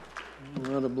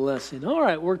What a blessing. All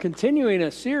right, we're continuing a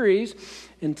series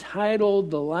entitled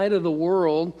The Light of the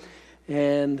World.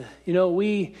 And,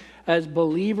 we as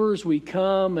believers, we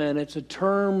come and it's a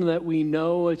term that we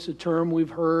know, it's a term we've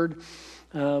heard.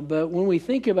 But when we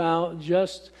think about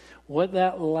just what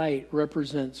that light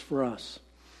represents for us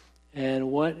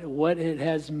and what it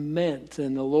has meant,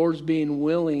 and the Lord's being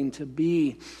willing to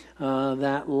be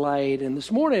that light. And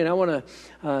this morning I want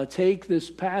to take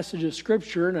this passage of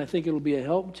Scripture, and I think it'll be a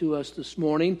help to us this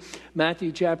morning.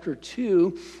 Matthew chapter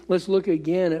 2. Let's look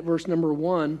again at verse number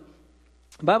 1.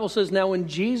 The Bible says, "Now when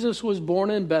Jesus was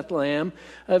born in Bethlehem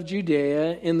of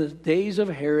Judea in the days of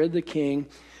Herod the king,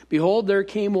 behold, there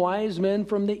came wise men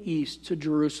from the east to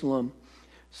Jerusalem,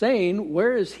 saying,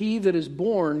 Where is he that is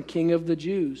born King of the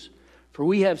Jews? For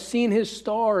we have seen his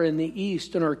star in the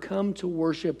east and are come to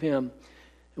worship him.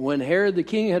 And when Herod the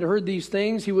king had heard these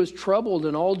things, he was troubled,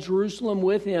 and all Jerusalem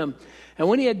with him. And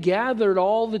when he had gathered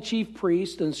all the chief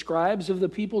priests and scribes of the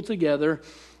people together,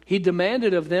 he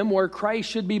demanded of them where Christ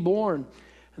should be born.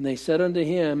 And they said unto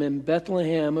him, In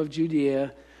Bethlehem of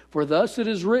Judea, for thus it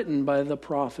is written by the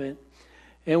prophet."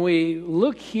 And we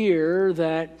look here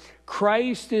that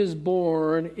Christ is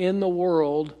born in the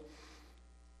world,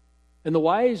 and the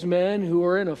wise men who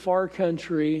are in a far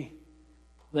country,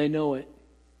 they know it.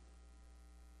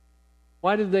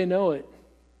 Why did they know it?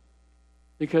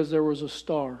 Because there was a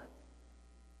star.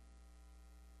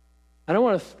 And I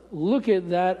want to look at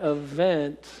that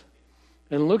event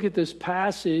and look at this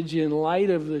passage in light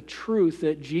of the truth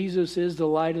that Jesus is the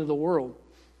light of the world.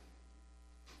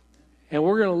 And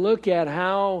we're going to look at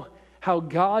how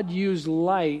God used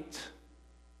light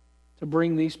to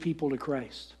bring these people to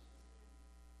Christ.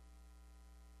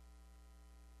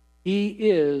 He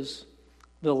is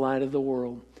the light of the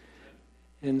world.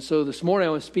 And so this morning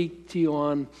I want to speak to you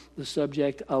on the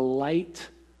subject, a light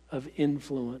of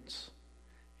influence.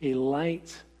 A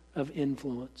light of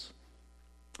influence.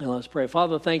 And let's pray.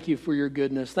 Father, thank you for your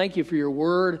goodness. Thank you for your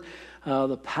word,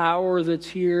 the power that's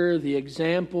here, the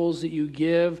examples that you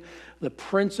give, the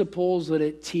principles that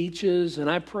it teaches. And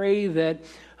I pray that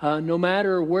no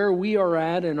matter where we are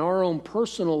at in our own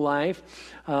personal life,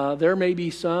 there may be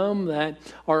some that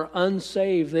are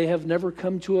unsaved. They have never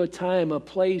come to a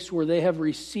place where they have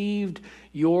received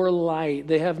your light.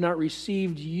 They have not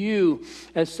received you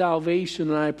as salvation.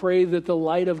 And I pray that the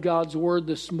light of God's word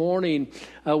this morning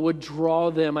would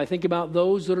draw them. I think about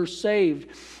those that are saved,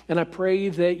 and I pray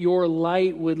that your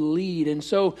light would lead. And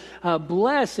so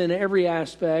bless in every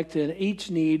aspect and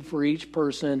each need for each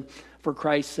person for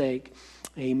Christ's sake.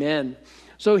 Amen.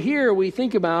 So here we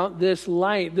think about this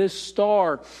light, this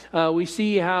star. We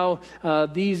see how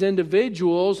these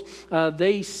individuals,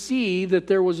 they see that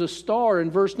there was a star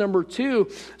in verse number 2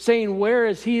 saying, Where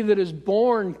is he that is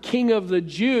born King of the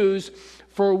Jews?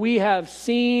 For we have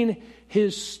seen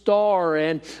his star.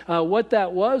 And what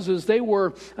that was is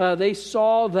they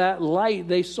saw that light.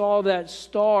 They saw that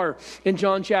star. In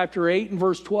John chapter 8 and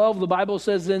verse 12, the Bible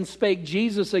says, Then spake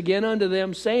Jesus again unto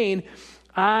them, saying,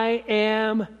 I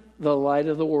am the light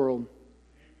of the world.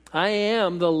 I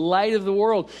am the light of the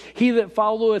world. He that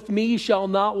followeth me shall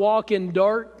not walk in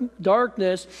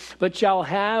darkness, but shall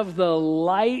have the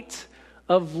light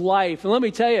of life. And let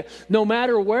me tell you, no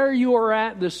matter where you are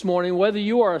at this morning, whether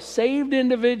you are a saved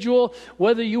individual,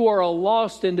 whether you are a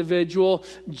lost individual,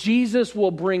 Jesus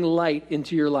will bring light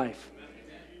into your life.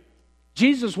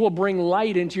 Jesus will bring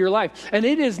light into your life. And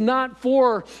it is not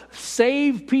for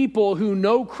saved people who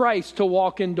know Christ to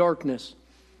walk in darkness.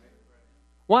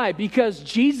 Why? Because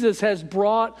Jesus has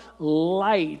brought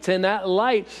light. And that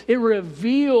light, it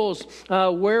reveals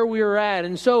where we are at.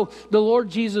 And so the Lord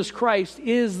Jesus Christ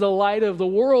is the light of the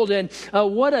world. And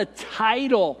what a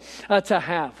title to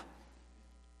have.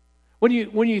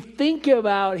 When you think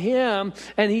about him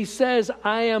and he says,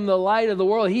 I am the light of the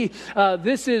world,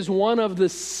 this is one of the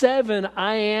 7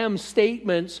 I am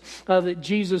statements that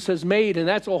Jesus has made. And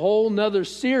that's a whole nother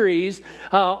series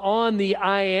on the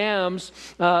I ams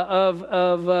of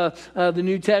the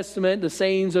New Testament, the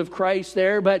sayings of Christ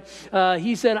there. But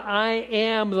he said, I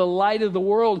am the light of the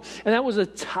world. And that was a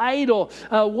title.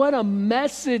 What a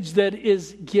message that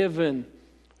is given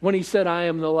when he said, I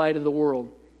am the light of the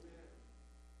world.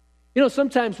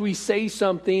 Sometimes we say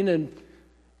something and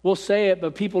we'll say it,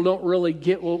 but people don't really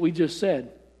get what we just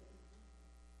said.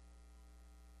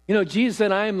 Jesus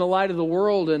said, I am the light of the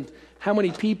world, and how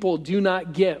many people do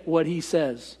not get what he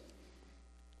says?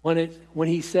 When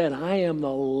he said, I am the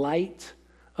light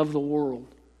of the world.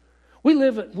 We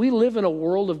live in a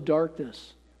world of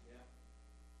darkness.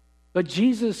 But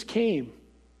Jesus came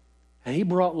and he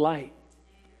brought light.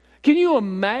 Can you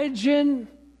imagine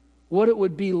what it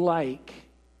would be like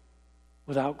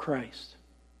without Christ.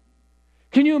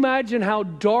 Can you imagine how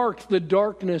dark the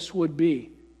darkness would be?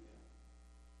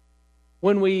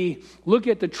 When we look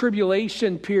at the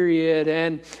tribulation period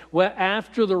and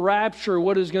after the rapture,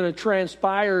 what is going to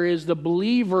transpire is the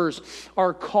believers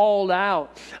are called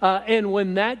out. And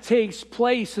when that takes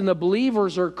place and the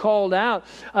believers are called out,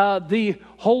 the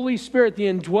Holy Spirit, the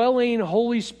indwelling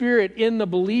Holy Spirit in the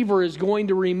believer is going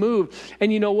to remove.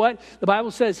 And you know what? The Bible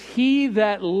says, he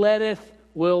that letteth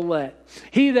will let.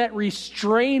 He that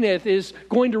restraineth is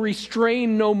going to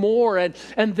restrain no more. And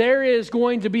there is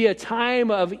going to be a time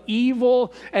of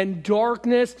evil and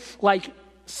darkness like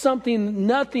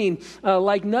nothing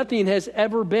has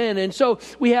ever been. And so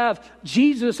we have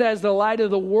Jesus as the light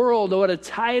of the world. What a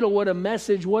title, what a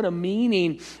message, what a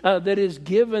meaning that is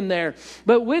given there.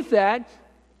 But with that,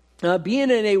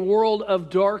 being in a world of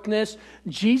darkness,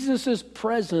 Jesus'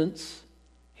 presence,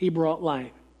 he brought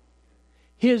light.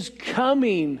 His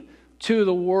coming to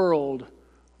the world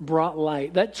brought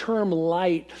light. That term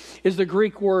light is the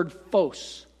Greek word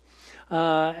phos.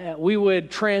 We would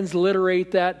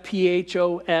transliterate that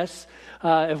P-H-O-S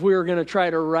if we were going to try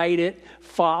to write it,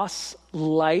 phos,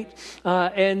 light.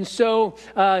 And so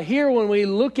here when we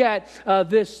look at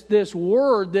this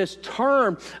word, this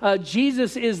term,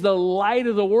 Jesus is the light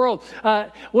of the world.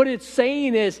 What it's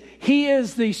saying is he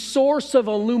is the source of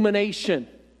illumination.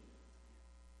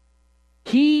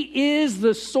 He is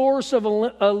the source of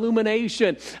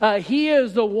illumination. He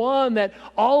is the one that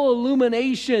all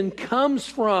illumination comes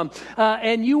from.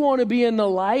 And you want to be in the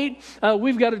light,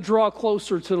 we've got to draw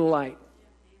closer to the light.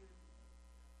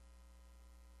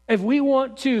 If we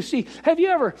want to see, have you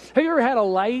ever had a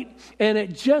light and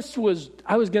it just was,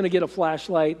 I was going to get a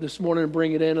flashlight this morning and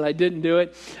bring it in and I didn't do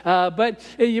it. But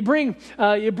you bring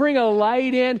a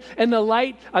light in and the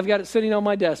light, I've got it sitting on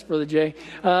my desk, Brother Jay.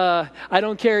 I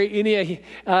don't carry any,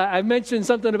 I mentioned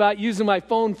something about using my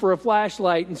phone for a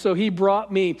flashlight. And so he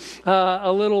brought me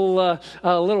a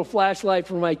little flashlight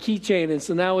for my keychain. And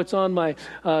so now it's on my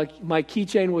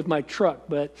keychain with my truck,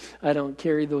 but I don't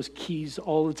carry those keys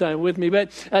all the time with me.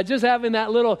 But just having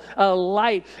that little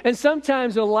light. And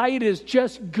sometimes a light is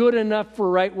just good enough for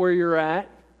right where you're at.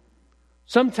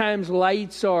 Sometimes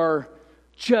lights are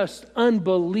just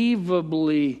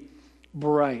unbelievably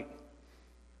bright.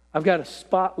 I've got a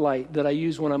spotlight that I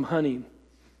use when I'm hunting.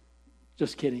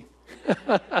 Just kidding.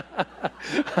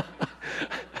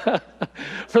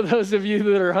 For those of you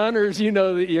that are hunters, you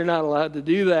know that you're not allowed to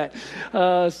do that.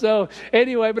 So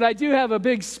anyway, but I do have a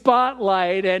big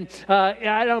spotlight, and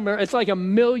I don't remember, it's like a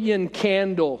 1,000,000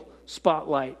 candle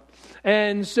spotlight.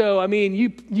 And so, I mean,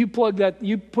 you put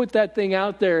that thing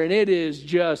out there and it is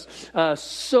just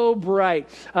so bright.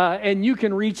 And you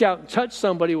can reach out and touch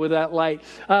somebody with that light.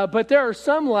 But there are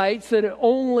some lights that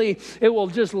it will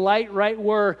just light right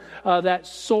where that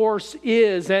source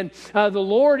is. And the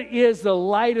Lord is the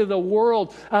light of the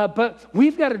world. But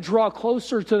we've got to draw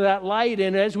closer to that light.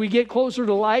 And as we get closer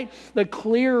to light, the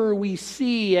clearer we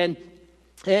see.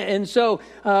 And so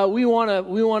we want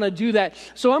to do that.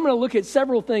 So I'm going to look at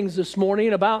several things this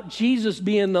morning about Jesus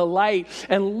being the light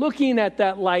and looking at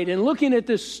that light and looking at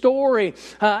this story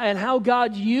and how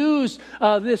God used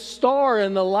this star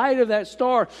and the light of that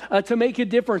star to make a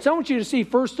difference. I want you to see,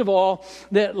 first of all,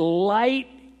 that light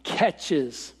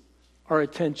catches our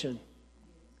attention.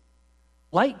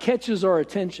 Light catches our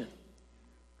attention.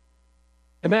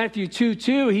 In Matthew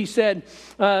 2:2, he said,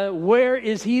 where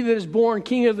is he that is born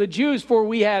King of the Jews? For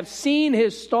we have seen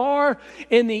his star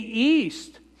in the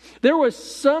east. There was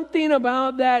something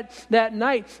about that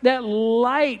night, that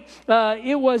light.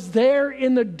 It was there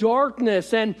in the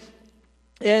darkness. And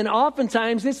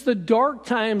oftentimes it's the dark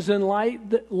times in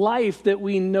life that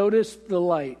we notice the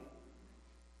light.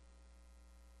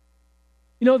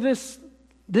 You know,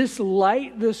 this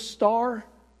light, this star,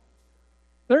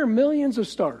 there are millions of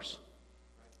stars.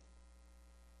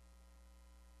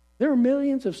 There are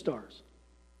millions of stars.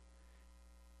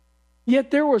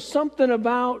 Yet there was something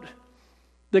about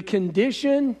the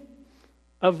condition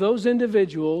of those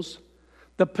individuals,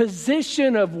 the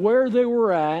position of where they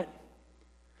were at,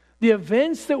 the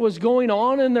events that was going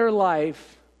on in their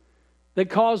life that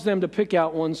caused them to pick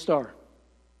out one star.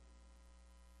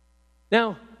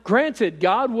 Now, granted,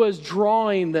 God was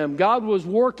drawing them. God was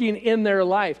working in their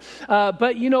life.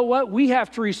 But you know what? We have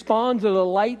to respond to the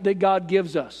light that God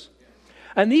gives us.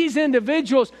 And these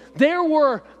individuals, there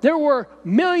were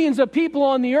millions of people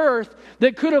on the earth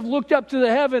that could have looked up to the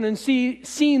heaven and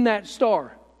seen that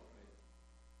star.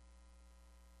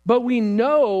 But we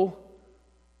know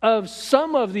of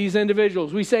some of these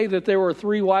individuals. We say that there were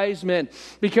 3 wise men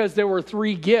because there were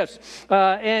 3 gifts.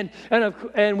 And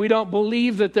we don't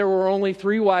believe that there were only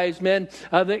 3 wise men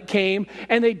that came.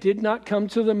 And they did not come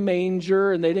to the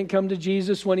manger, and they didn't come to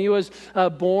Jesus when he was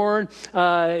born.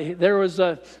 There was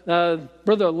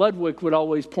Brother Ludwig would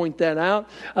always point that out.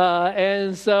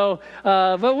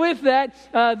 But with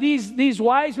that, these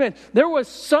wise men, there was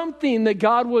something that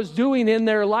God was doing in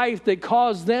their life that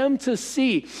caused them to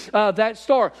see that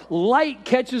star. Light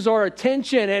catches our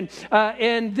attention,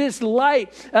 and this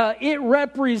light,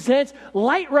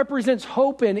 light represents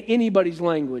hope in anybody's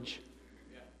language.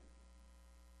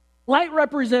 Light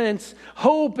represents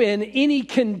hope in any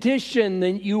condition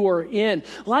that you are in.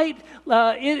 Light,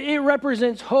 it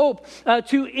represents hope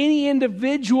to any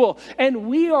individual, and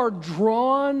we are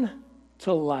drawn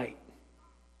to light.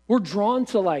 We're drawn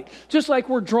to light, just like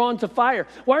we're drawn to fire.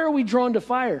 Why are we drawn to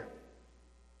fire?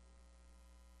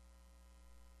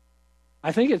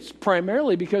 I think it's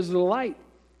primarily because of the light.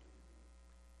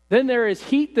 Then there is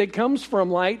heat that comes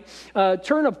from light.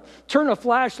 Turn a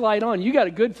flashlight on. You got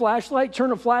a good flashlight?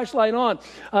 Turn a flashlight on.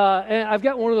 And I've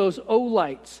got one of those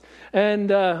O-lights.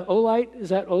 And O-light, is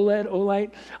that OLED?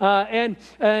 O-light? And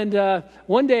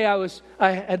one day I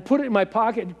had put it in my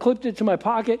pocket, clipped it to my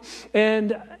pocket,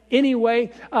 and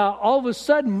anyway, all of a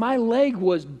sudden my leg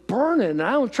was burning. And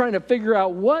I was trying to figure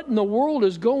out what in the world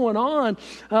is going on,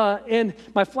 and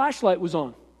my flashlight was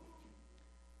on.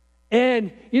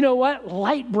 And you know what?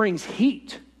 Light brings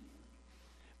heat.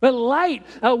 But light,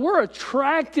 we're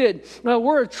attracted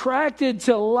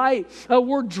to light.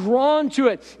 We're drawn to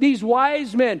it. These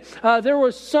wise men, there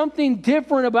was something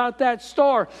different about that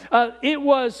star. It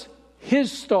was his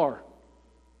star.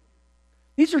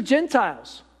 These are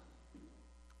Gentiles,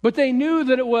 but they knew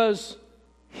that it was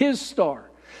his star.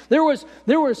 There was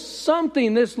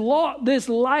something, this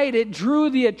light, it drew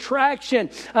the attraction.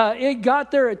 It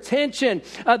got their attention.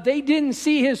 They didn't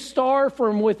see his star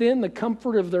from within the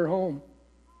comfort of their home.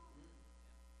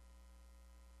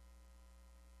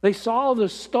 They saw the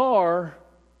star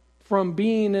from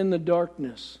being in the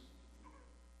darkness.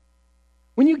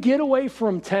 When you get away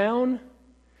from town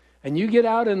and you get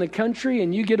out in the country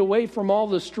and you get away from all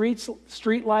the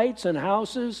street lights and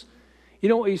houses, you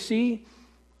know what you see?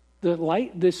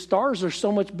 The stars are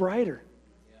so much brighter.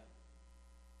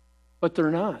 But they're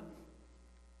not.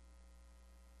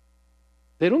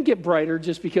 They don't get brighter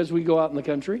just because we go out in the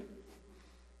country.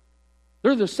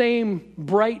 They're the same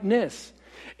brightness.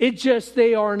 It's just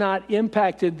they are not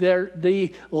impacted.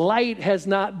 The light has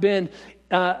not been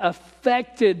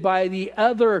affected by the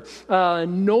other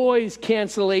noise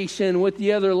cancellation with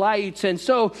the other lights. And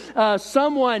so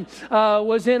someone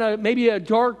was in maybe a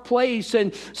dark place,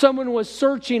 and someone was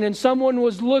searching, and someone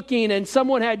was looking, and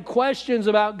someone had questions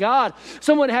about God.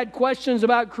 Someone had questions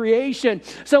about creation.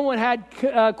 Someone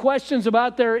had questions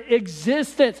about their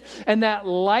existence, and that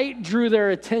light drew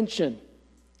their attention.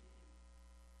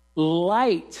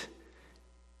 Light,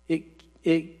 it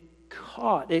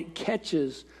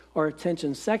catches our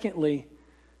attention. Secondly,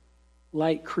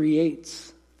 light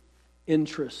creates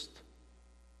interest.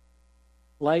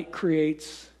 Light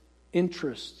creates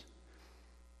interest.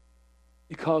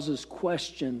 It causes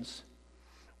questions.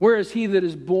 Where is he that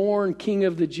is born King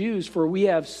of the Jews? For we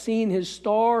have seen his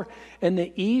star in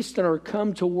the east and are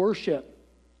come to worship.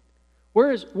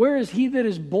 Where is he that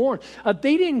is born?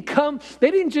 They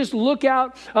didn't just look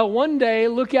out one day,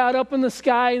 look out up in the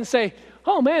sky and say,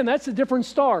 oh man, that's a different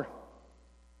star.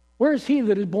 Where is he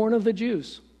that is born of the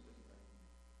Jews?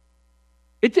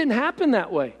 It didn't happen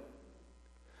that way.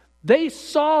 They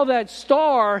saw that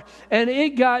star and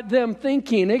it got them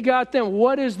thinking. It got them,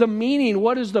 what is the meaning?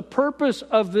 What is the purpose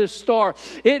of this star?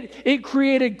 It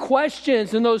created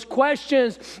questions, and those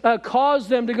questions caused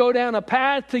them to go down a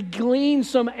path to glean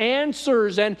some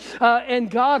answers.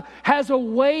 And God has a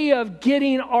way of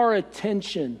getting our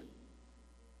attention.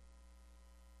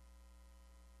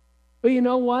 But you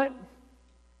know what?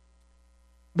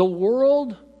 The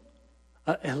world,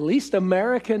 at least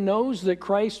America, knows that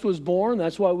Christ was born.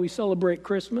 That's why we celebrate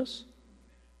Christmas.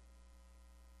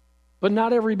 But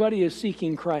not everybody is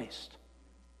seeking Christ.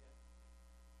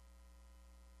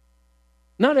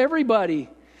 Not everybody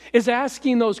is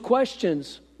asking those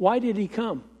questions. Why did he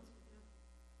come?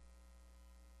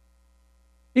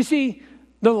 You see,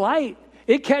 the light,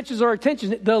 it catches our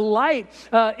attention. The light,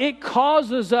 it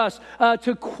causes us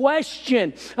to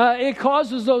question. It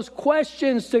causes those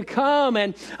questions to come.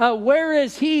 And where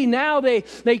is he? Now they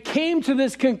came to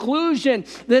this conclusion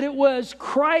that it was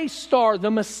Christ's star,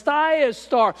 the Messiah's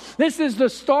star. This is the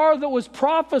star that was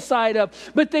prophesied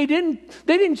of. But they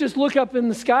didn't just look up in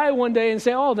the sky one day and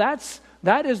say, oh, that's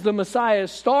That is the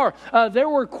Messiah's star. There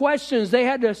were questions. They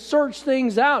had to search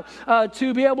things out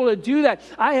to be able to do that.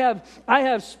 I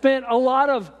have spent a lot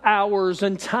of hours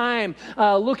and time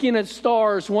looking at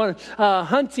stars,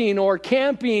 hunting or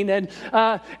camping,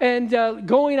 and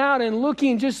going out and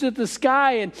looking just at the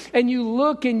sky. And you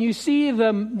look and you see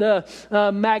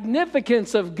the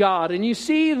magnificence of God, and you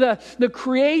see the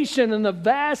creation and the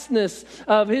vastness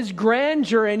of His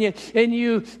grandeur, and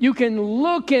you can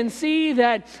look and see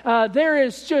that there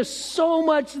is just so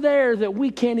much there that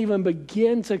we can't even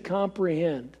begin to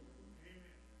comprehend.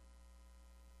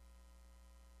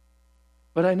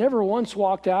 But I never once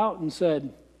walked out and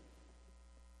said,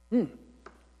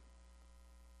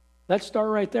 that star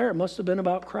right there, it must have been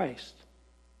about Christ.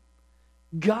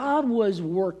 God was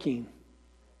working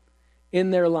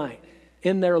in their life.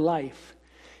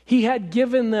 He had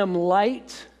given them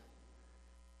light,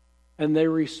 and they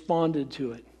responded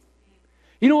to it.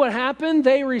 You know what happened?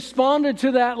 They responded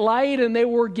to that light, and they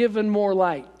were given more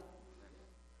light.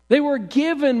 They were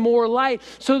given more light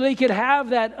so they could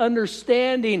have that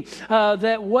understanding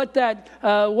that what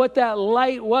that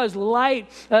light was.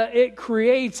 Light, it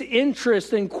creates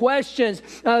interest and questions.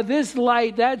 This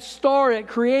light, that star, it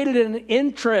created an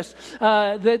interest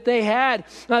that they had.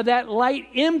 That light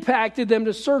impacted them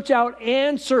to search out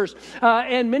answers.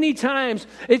 And many times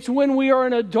it's when we are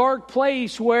in a dark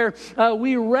place where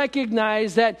we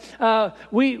recognize that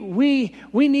we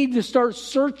need to start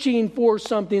searching for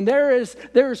something. There's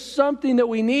something that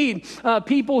we need.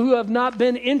 People who have not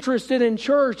been interested in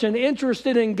church and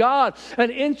interested in God and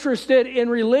interested in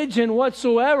religion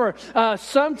whatsoever.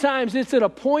 Sometimes it's at a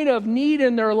point of need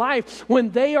in their life when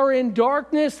they are in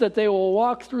darkness that they will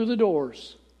walk through the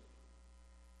doors.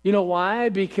 You know why?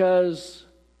 Because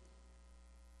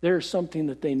there's something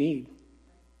that they need.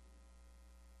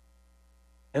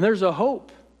 And there's a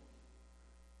hope.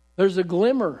 There's a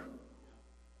glimmer.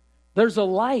 There's a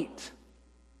light.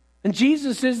 And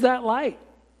Jesus is that light.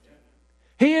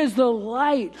 He is the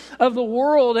light of the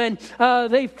world, and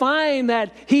they find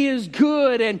that He is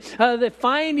good, and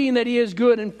finding that He is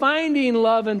good, and finding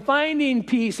love, and finding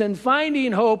peace, and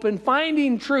finding hope, and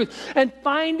finding truth, and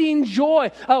finding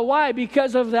joy. Why?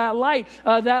 Because of that light.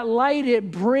 That light, it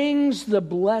brings the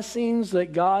blessings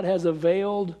that God has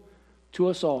availed to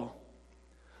us all.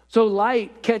 So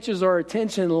light catches our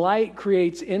attention. Light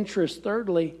creates interest.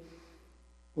 Thirdly,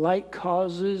 light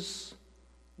causes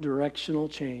directional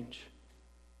change.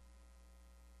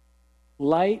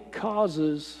 Light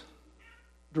causes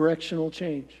directional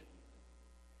change.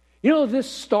 You know, this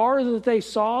star that they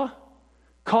saw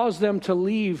caused them to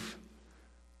leave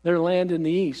their land in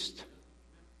the east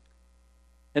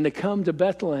and to come to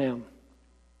Bethlehem.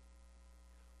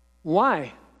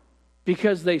 Why?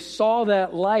 Because they saw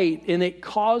that light and it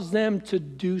caused them to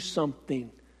do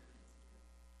something.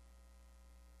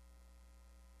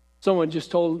 Someone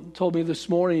just told me this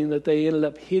morning that they ended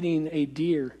up hitting a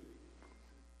deer.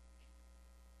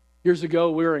 Years ago,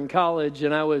 we were in college,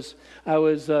 and I was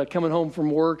coming home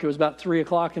from work. It was about 3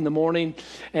 o'clock in the morning,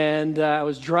 and I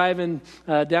was driving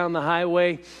down the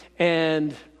highway,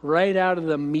 and right out of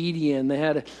the median, they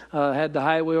had the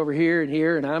highway over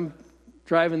here, and I'm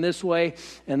driving this way,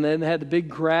 and then they had the big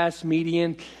grass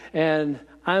median, and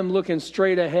I'm looking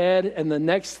straight ahead, and the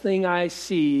next thing I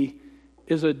see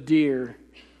is a deer.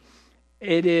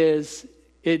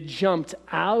 It jumped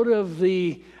out of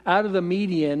the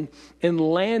median and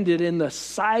landed in the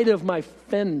side of my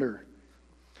fender.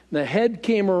 The head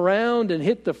came around and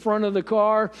hit the front of the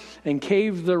car and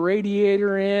caved the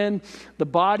radiator in. The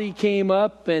body came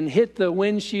up and hit the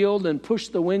windshield and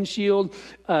pushed the windshield.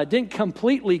 Didn't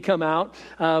completely come out,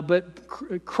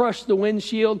 but crushed the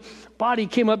windshield. Body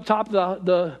came up top of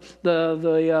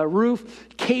the roof,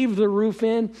 caved the roof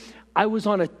in. I was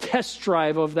on a test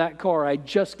drive of that car. I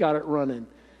just got it running.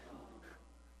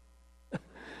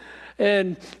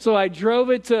 And so I drove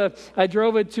it to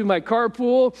my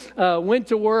carpool, went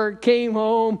to work, came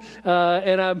home,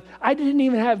 and I didn't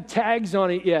even have tags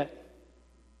on it yet.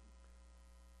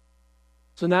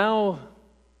 So now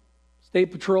State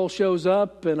Patrol shows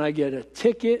up and I get a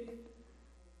ticket.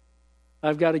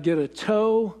 I've got to get a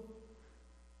tow,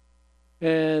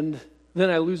 and then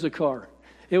I lose a car.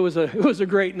 It was a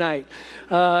great night.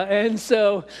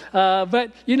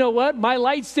 But you know what? My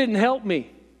lights didn't help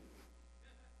me.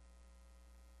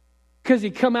 Because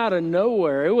he come out of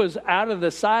nowhere. It was out of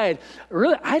the side.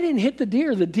 Really, I didn't hit the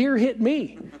deer. The deer hit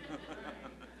me.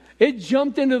 It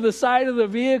jumped into the side of the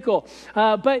vehicle.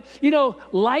 But, you know,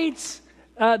 lights,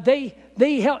 they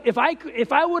they help. If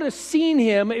I would have seen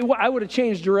him, I would have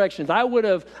changed directions. I would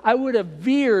have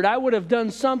veered. I would have done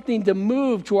something to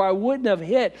move to where I wouldn't have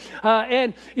hit.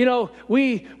 And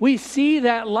we see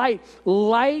that light.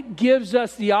 Light gives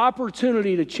us the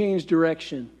opportunity to change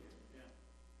direction.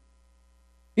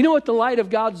 You know what the light of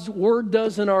God's Word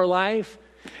does in our life?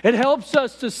 It helps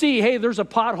us to see, hey, there's a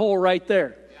pothole right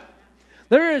there.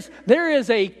 There is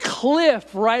a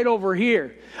cliff right over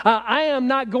here. I am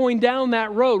not going down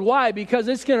that road. Why? Because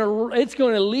it's going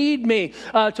to lead me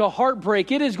to heartbreak.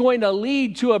 It is going to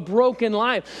lead to a broken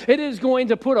life. It is going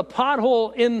to put a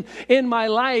pothole in my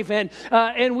life, and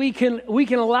we can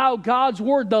allow God's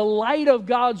Word, the light of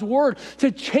God's Word,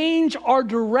 to change our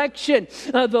direction.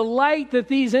 The light that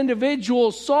these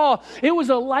individuals saw, it was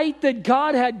a light that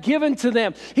God had given to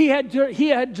them. He had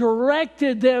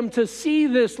directed them to see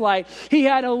this light. He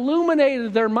had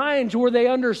illuminated their minds where they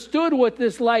understood what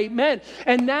this light meant.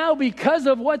 And now, because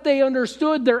of what they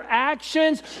understood, their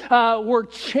actions were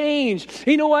changed.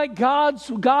 You know what?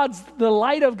 The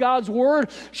light of God's Word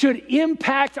should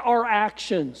impact our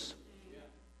actions.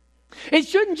 It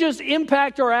shouldn't just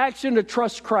impact our action to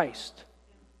trust Christ,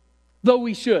 though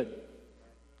we should.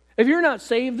 If you're not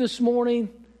saved this morning,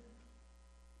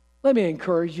 let me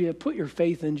encourage you, put your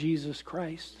faith in Jesus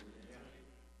Christ.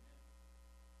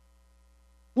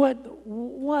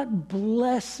 What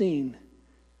blessing.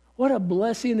 What a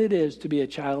blessing it is to be a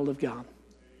child of God.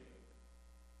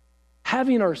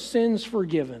 Having our sins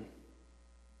forgiven.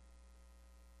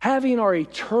 Having our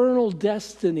eternal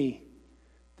destiny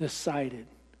decided.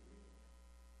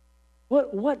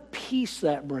 What peace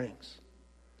that brings.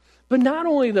 But not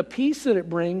only the peace that it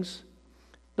brings,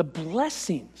 the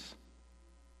blessings.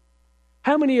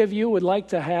 How many of you would like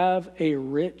to have a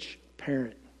rich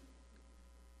parent?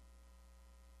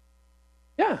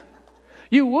 Yeah,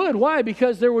 you would. Why?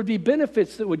 Because there would be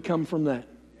benefits that would come from that.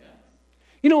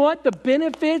 You know what? The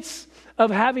benefits of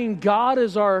having God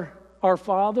as our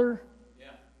Father,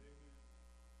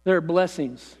 there are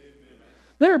blessings.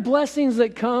 There are blessings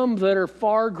that come that are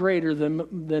far greater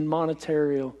than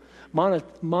monetary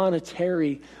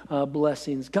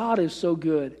blessings. God is so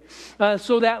good.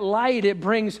 So that light, it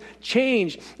brings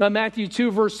change. Matthew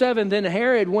 2 verse 7, then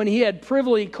Herod, when he had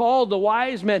privily called the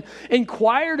wise men,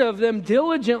 inquired of them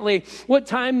diligently what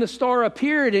time the star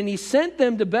appeared. And he sent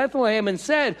them to Bethlehem and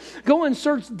said, go and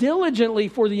search diligently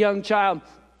for the young child.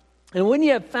 And when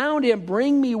you have found him,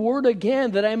 bring me word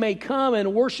again that I may come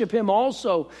and worship him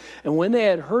also. And when they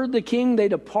had heard the king, they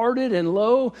departed. And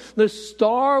lo, the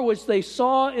star which they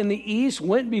saw in the east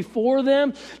went before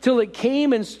them till it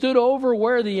came and stood over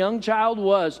where the young child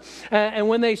was. And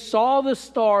when they saw the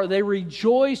star, they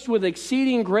rejoiced with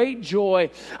exceeding great joy.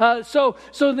 So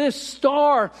this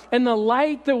star and the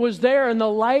light that was there and the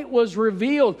light was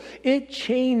revealed, it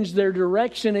changed their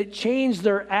direction. It changed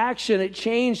their action. It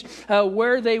changed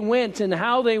where they went and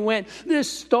how they went.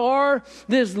 This star,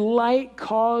 this light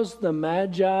caused the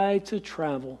Magi to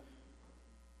travel.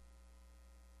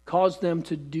 Caused them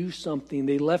to do something.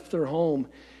 They left their home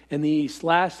in the east.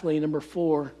 Lastly, number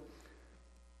 4,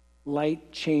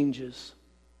 light changes.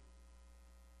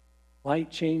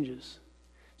 Light changes.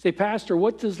 Say, Pastor,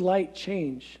 what does light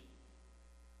change?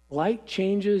 Light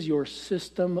changes your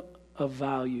system of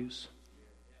values.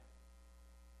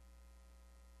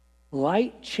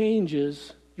 Light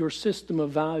changes your system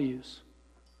of values.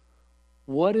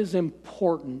 What is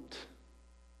important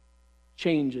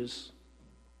changes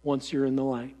once you're in the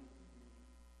light.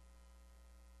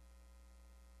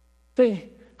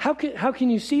 How can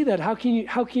you see that? How can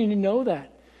you know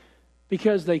that?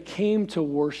 Because they came to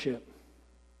worship.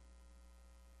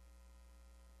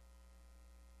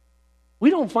 We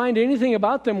don't find anything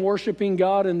about them worshiping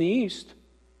God in the east.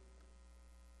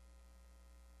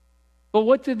 But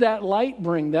what did that light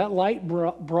bring? That light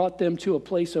brought them to a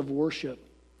place of worship.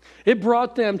 It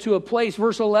brought them to a place,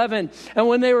 verse 11, and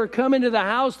when they were coming to the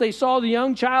house, they saw the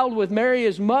young child with Mary,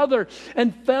 his mother,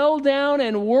 and fell down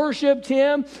and worshiped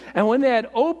him. And when they had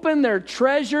opened their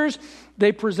treasures,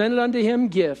 they presented unto him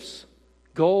gifts,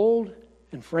 gold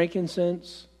and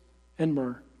frankincense and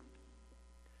myrrh.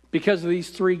 Because of these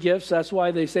 3 gifts, that's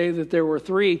why they say that there were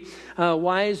 3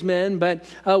 wise men. But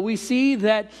we see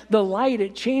that the light,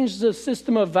 it changed the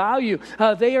system of value.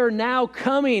 They are now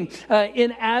coming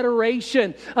in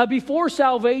adoration. Before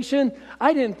salvation,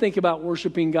 I didn't think about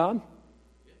worshiping God.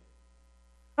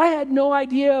 I had no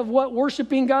idea of what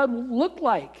worshiping God looked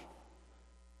like.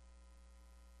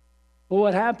 But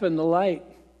what happened? The light,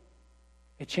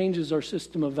 it changes our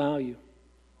system of value.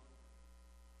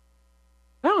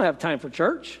 I don't have time for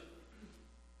church.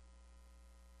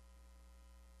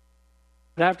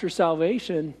 But after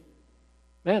salvation,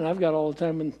 man, I've got all the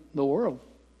time in the world.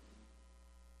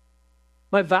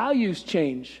 My values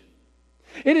change.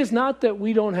 It is not that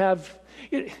we don't have,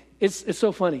 it's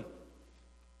so funny.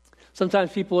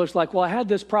 Sometimes people are just like, well, I had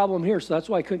this problem here, so that's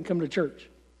why I couldn't come to church.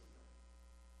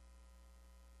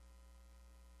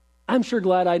 I'm sure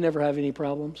glad I never have any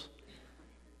problems.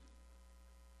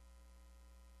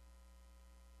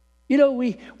 You know,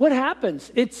 what happens?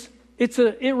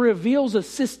 It reveals a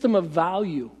system of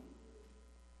value.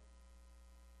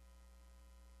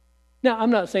 Now,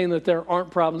 I'm not saying that there aren't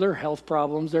problems. There are health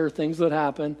problems. There are things that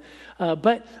happen.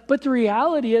 But the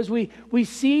reality is we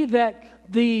see that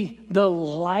the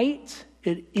light,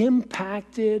 it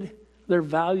impacted their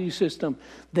value system.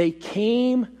 They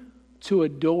came to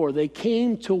adore. They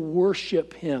came to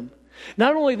worship him.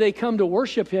 Not only did they come to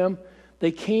worship him,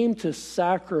 they came to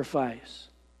sacrifice.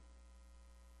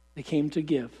 They came to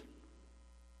give.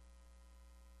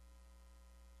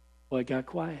 Well, it got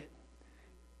quiet.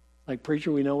 Like,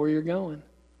 preacher, we know where you're going.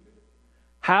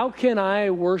 How can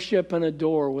I worship and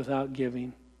adore without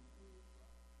giving?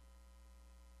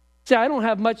 See, I don't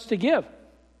have much to give.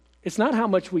 It's not how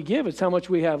much we give, it's how much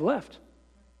we have left.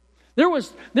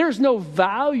 There's no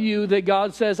value that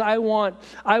God says, I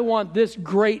want this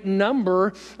great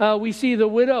number. We see the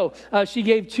widow, she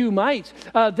gave 2 mites.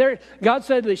 God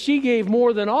said that she gave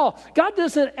more than all. God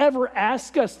doesn't ever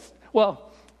ask us,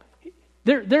 well,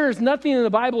 there is nothing in the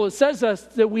Bible that says us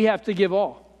that we have to give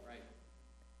all. Right.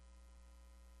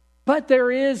 But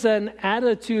there is an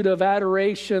attitude of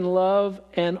adoration, love,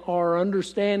 and our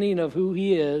understanding of who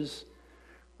he is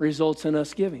results in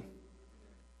us giving.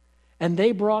 And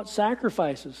they brought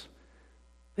sacrifices.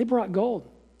 They brought gold.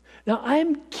 Now,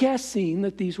 I'm guessing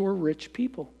that these were rich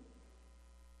people.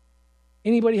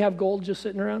 Anybody have gold just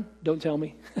sitting around? Don't tell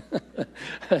me.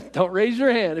 Don't raise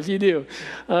your hand if you do.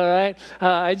 All right.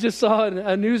 I just saw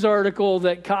a news article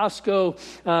that Costco,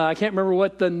 I can't remember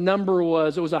what the number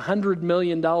was. It was $100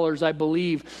 million, I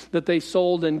believe, that they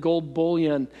sold in gold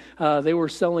bullion. They were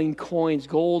selling coins,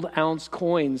 gold ounce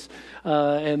coins.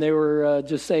 And they were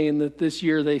just saying that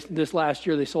this last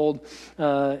year they sold,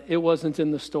 it wasn't in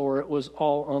the store. It was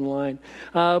all online.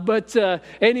 But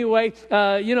anyway,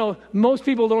 most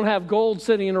people don't have gold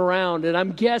sitting around, and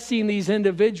I'm guessing these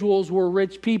individuals were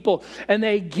rich people, and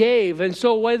they gave. And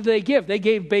so what did they give? They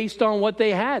gave based on what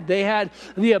they had. They had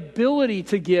the ability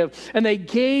to give, and they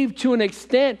gave to an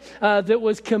extent that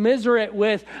was commiserate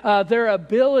with their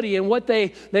ability and what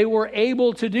they were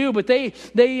able to do. But they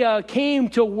came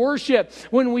to worship.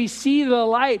 When we see the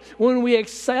light, when we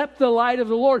accept the light of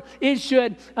the Lord, it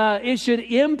should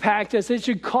impact us. It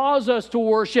should cause us to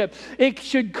worship. It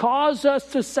should cause us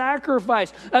to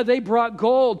sacrifice. They brought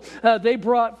gold, they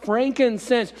brought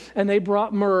frankincense, and they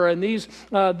brought myrrh. And these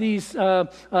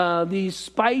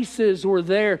spices were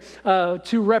there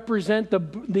to represent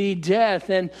the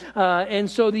death, and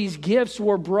so these gifts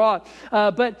were brought.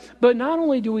 But not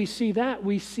only do we see that,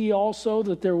 we see also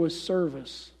that there was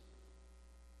service.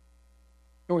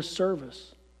 There was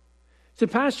service. So,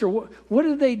 Pastor, what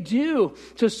did they do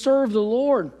to serve the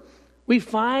Lord? We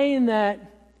find that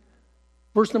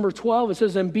verse number 12, it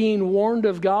says, and being warned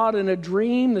of God in a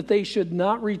dream that they should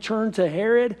not return to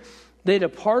Herod, they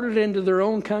departed into their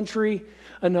own country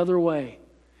another way.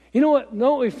 You know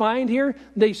what we find here?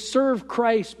 They served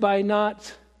Christ by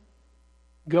not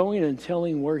going and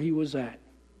telling where he was at.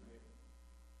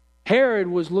 Herod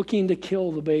was looking to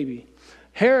kill the baby.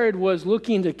 Herod was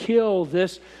looking to kill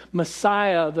this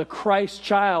Messiah, the Christ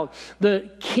child, the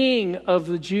King of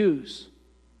the Jews.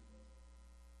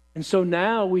 And so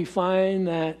now we find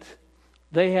that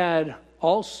they had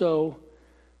also,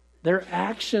 their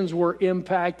actions were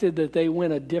impacted, that they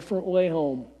went a different way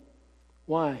home.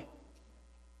 Why?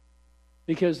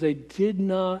 Because they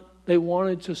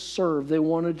wanted to serve, they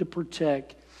wanted to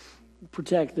protect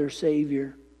their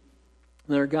Savior,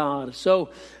 their God. So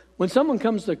when someone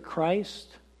comes to Christ,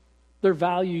 their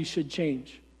values should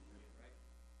change.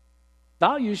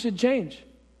 Values should change.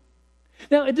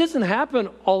 Now, it doesn't happen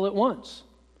all at once.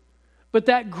 But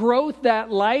that growth,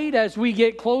 that light, as we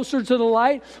get closer to the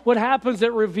light, what happens,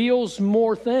 it reveals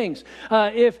more things.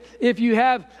 If you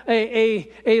have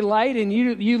a light and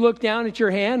you look down at your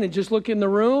hand and just look in the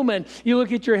room and you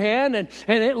look at your hand and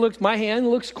my hand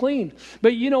looks clean.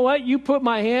 But you know what? You put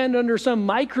my hand under some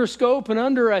microscope and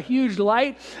under a huge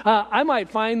light, I might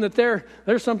find that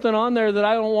there's something on there that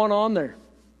I don't want on there.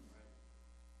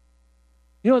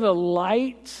 You know, the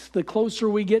light, the closer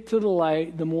we get to the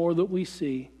light, the more that we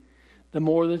see. The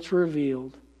more that's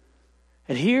revealed.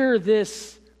 And here,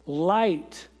 this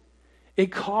light,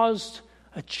 it caused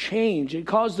a change. It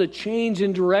caused a change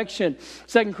in direction.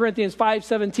 2 Corinthians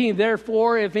 5:17,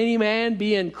 therefore, if any man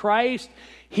be in Christ,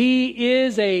 he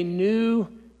is a new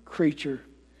creature.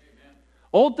 Amen.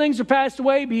 Old things are passed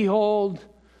away. Behold,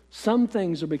 some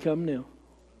things are become new.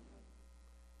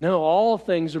 No, all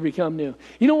things are become new.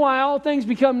 You know why all things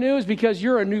become new? Is because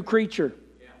you're a new creature.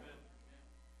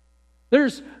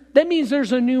 That means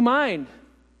there's a new mind.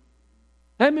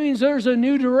 That means there's a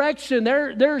new direction.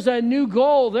 There's a new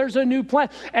goal. There's a new plan.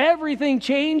 Everything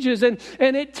changes, and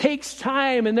it takes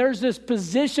time. And there's this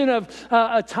position of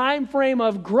a time frame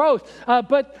of growth.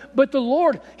 But the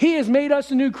Lord, He has made us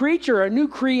a new creature, a new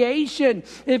creation,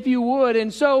 if you would.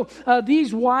 And so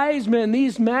these wise men,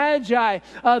 these magi,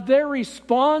 their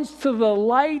response to the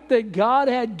light that God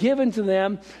had given to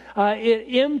them, it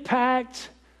impacted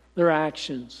their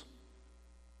actions.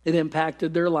 It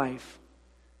impacted their life.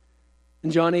 In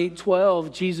John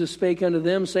 8:12, Jesus spake unto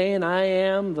them, saying, I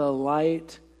am the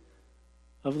light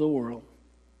of the world.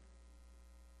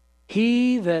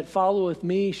 He that followeth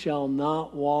me shall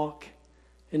not walk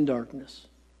in darkness.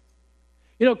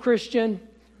 You know, Christian,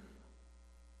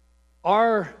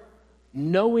 our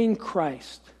knowing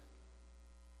Christ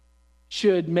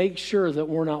should make sure that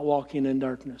we're not walking in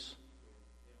darkness.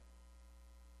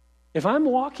 If I'm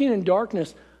walking in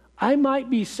darkness, I might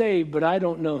be saved, but I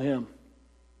don't know Him.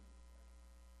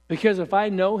 Because if I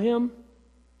know Him,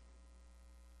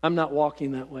 I'm not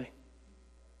walking that way.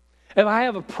 If I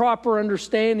have a proper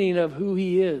understanding of who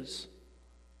He is,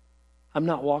 I'm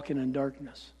not walking in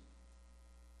darkness.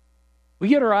 We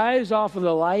get our eyes off of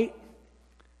the light,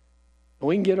 and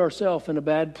we can get ourselves in a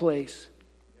bad place.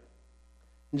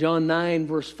 In John 9,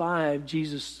 verse 5,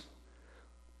 Jesus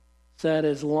said,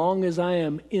 as long as I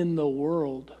am in the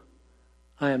world,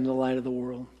 I am the light of the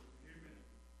world.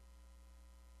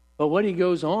 But what He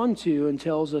goes on to and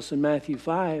tells us in Matthew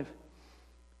 5,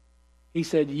 He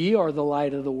said, ye are the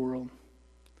light of the world.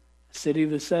 A city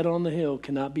that's set on the hill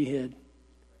cannot be hid.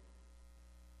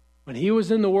 When He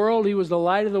was in the world, He was the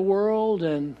light of the world.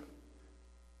 And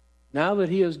now that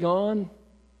He is gone,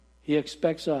 He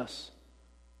expects us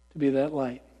to be that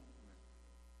light.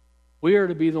 We are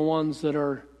to be the ones that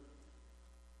are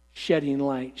shedding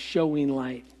light, showing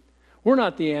light. We're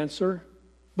not the answer,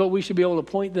 but we should be able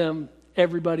to point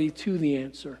everybody to the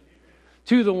answer,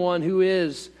 to the one who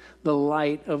is the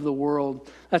light of the world.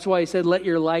 That's why He said, let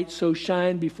your light so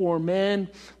shine before men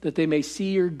that they may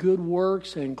see your good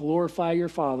works and glorify your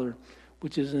Father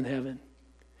which is in heaven.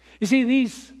 You see,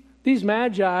 these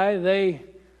magi, they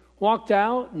walked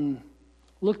out and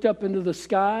looked up into the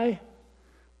sky.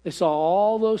 They saw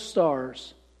all those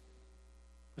stars,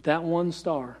 but that one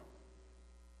star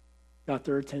got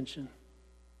their attention.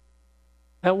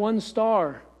 That one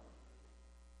star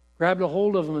grabbed a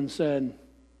hold of them and said,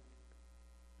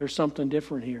 there's something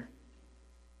different here.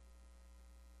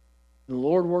 And the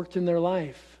Lord worked in their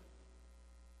life,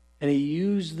 and He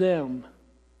used them.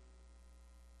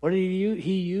 What did He use?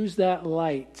 He used that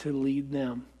light to lead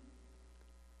them.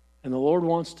 And the Lord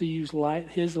wants to use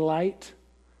His light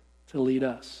to lead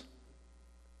us.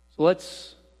 So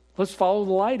let's follow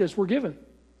the light as we're given.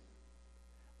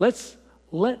 Let's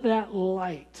let that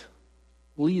light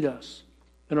lead us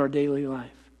in our daily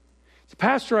life.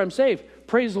 Pastor, I'm saved.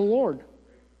 Praise the Lord.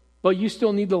 But you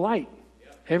still need the light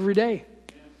every day.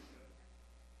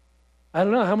 I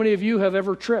don't know, how many of you have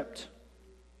ever tripped?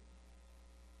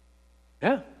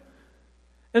 Yeah.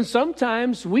 And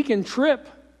sometimes we can trip,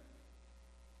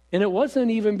 and it wasn't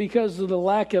even because of the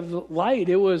lack of light.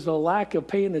 It was the lack of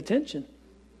paying attention.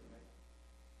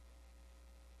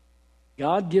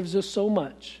 God gives us so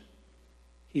much.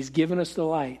 He's given us the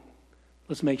light.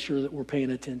 Let's make sure that we're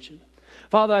paying attention.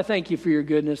 Father, I thank You for Your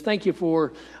goodness. Thank You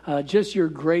for just Your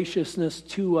graciousness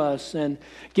to us and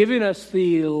giving us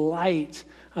the light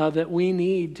that we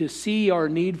need to see our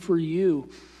need for You.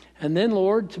 And then,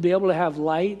 Lord, to be able to have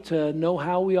light, to know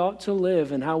how we ought to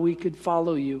live and how we could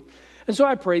follow You. And so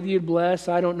I pray that You'd bless.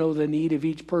 I don't know the need of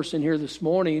each person here this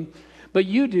morning, but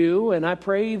You do. And I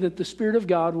pray that the Spirit of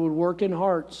God would work in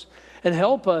hearts and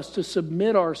help us to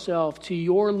submit ourselves to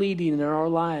Your leading in our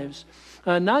lives.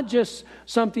 Not just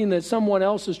something that someone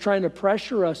else is trying to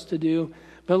pressure us to do,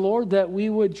 but Lord, that we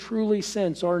would truly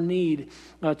sense our need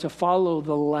to follow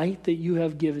the light that You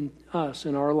have given us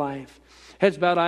in our life. Heads bowed.